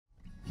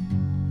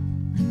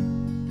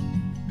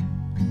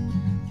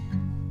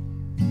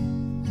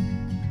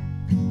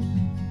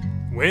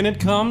when it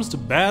comes to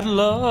bad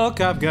luck,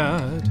 I've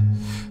got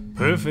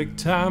perfect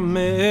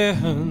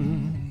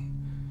timing.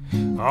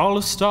 All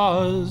the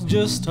stars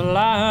just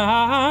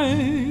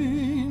align.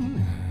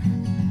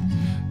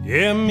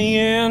 Yeah, me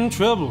and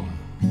trouble,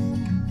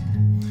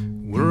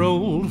 we're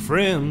old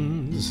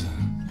friends.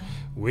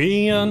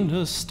 We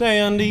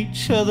understand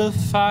each other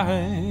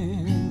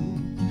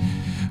fine,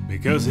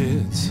 because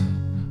it's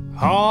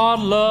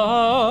hard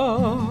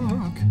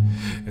luck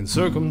and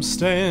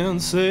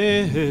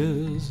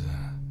circumstances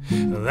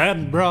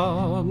that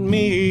brought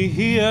me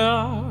here.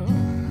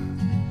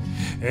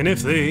 And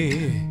if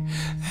they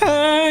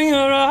hang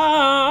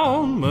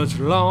around much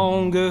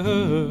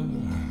longer,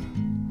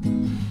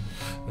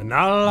 then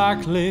I'll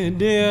likely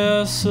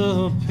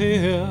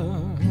disappear.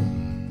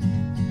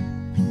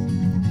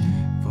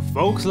 For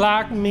folks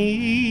like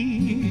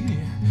me,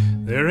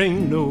 there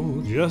ain't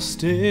no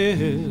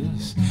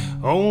justice,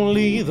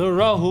 only the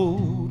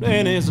road,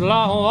 and it's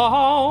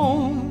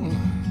long.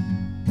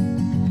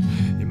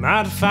 You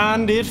might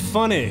find it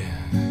funny,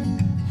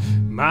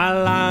 my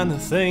line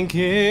of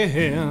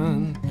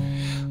thinking,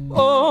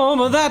 oh,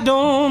 but that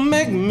don't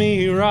make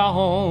me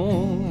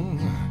wrong,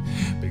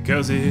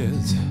 because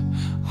it's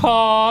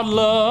hard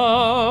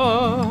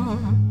luck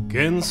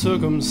and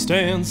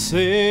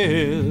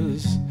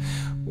circumstances,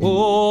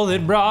 oh,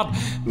 that brought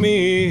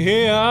me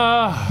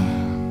here.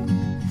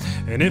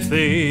 And if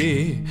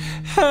they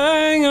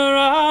hang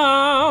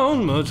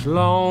around much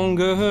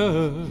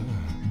longer,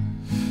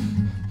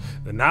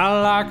 then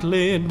I'll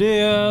likely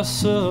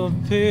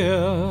disappear.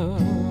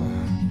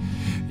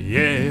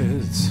 Yeah,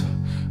 it's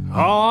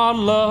hard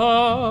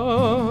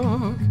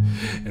luck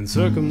and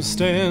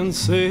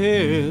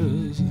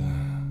circumstances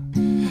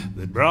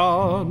that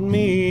brought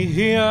me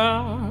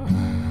here.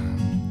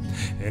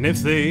 And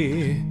if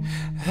they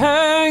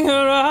hang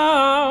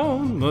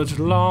around much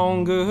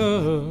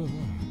longer,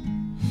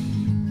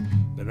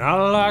 then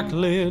I'll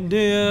likely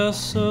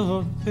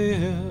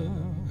disappear.